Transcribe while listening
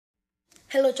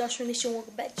Hello JoshLash,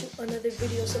 welcome back to another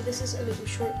video. So this is a little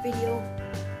short video.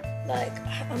 Like,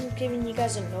 I'm giving you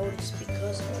guys a notice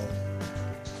because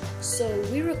so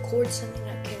we record something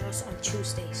like Chaos on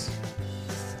Tuesdays.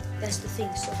 That's the thing.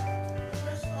 So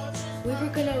we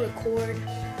were gonna record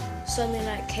something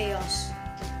like Chaos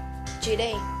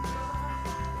today.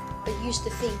 I used to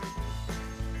think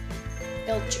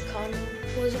El Chicano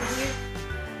wasn't here,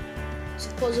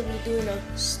 supposedly doing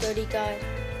a study guide,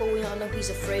 but we all know he's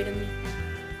afraid of me.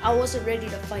 I wasn't ready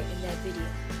to fight in that video,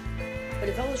 but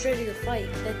if I was ready to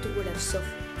fight, that dude would have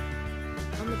suffered.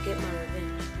 I'm gonna get my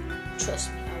revenge.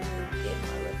 Trust me, I will get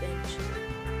my revenge.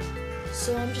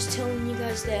 So I'm just telling you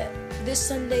guys that this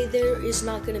Sunday there is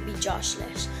not gonna be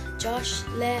JoshLash.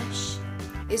 JoshLash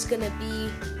is gonna be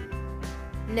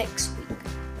next week.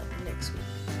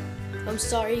 I'm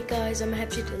sorry guys, I'm gonna have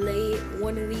to delay it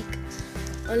 1 week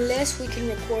unless we can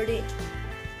record it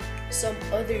some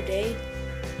other day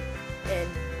and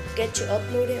get to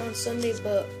upload it on Sunday.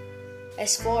 But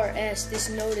as far as this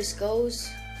notice goes,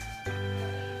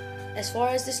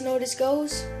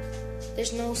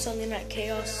 there's no Sunday Night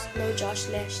Chaos, no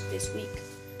JoshLash this week.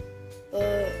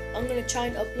 I'm gonna try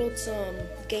and upload some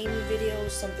gaming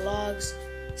videos, some vlogs,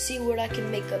 see what I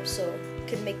can make up so I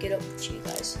can make it up with you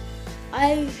guys.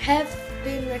 I have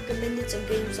been recommended some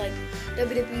games like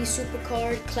WWE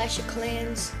Supercard, Clash of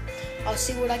Clans. I'll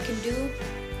see what I can do,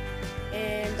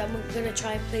 and I'm gonna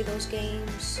try and play those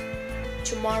games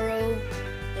tomorrow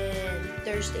and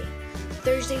Thursday.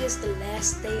 Thursday is the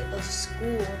last day of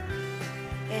school,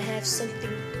 and I have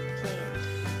something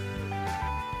planned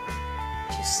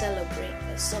to celebrate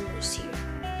that summer's here.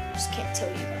 Just can't tell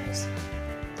you guys.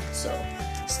 So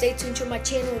stay tuned to my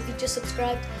channel. If you just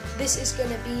subscribed, this is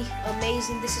gonna be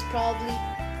amazing. This is probably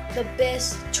the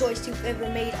best choice you've ever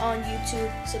made on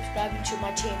YouTube, subscribing to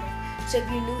my channel. So if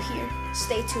you're new here,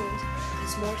 stay tuned,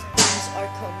 because more things are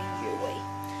coming your way.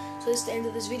 So this is the end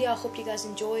of this video. I hope you guys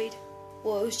enjoyed.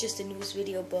 Well, it was just a news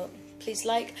video, but please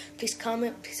like, please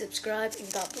comment, please subscribe,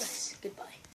 and God bless. Goodbye.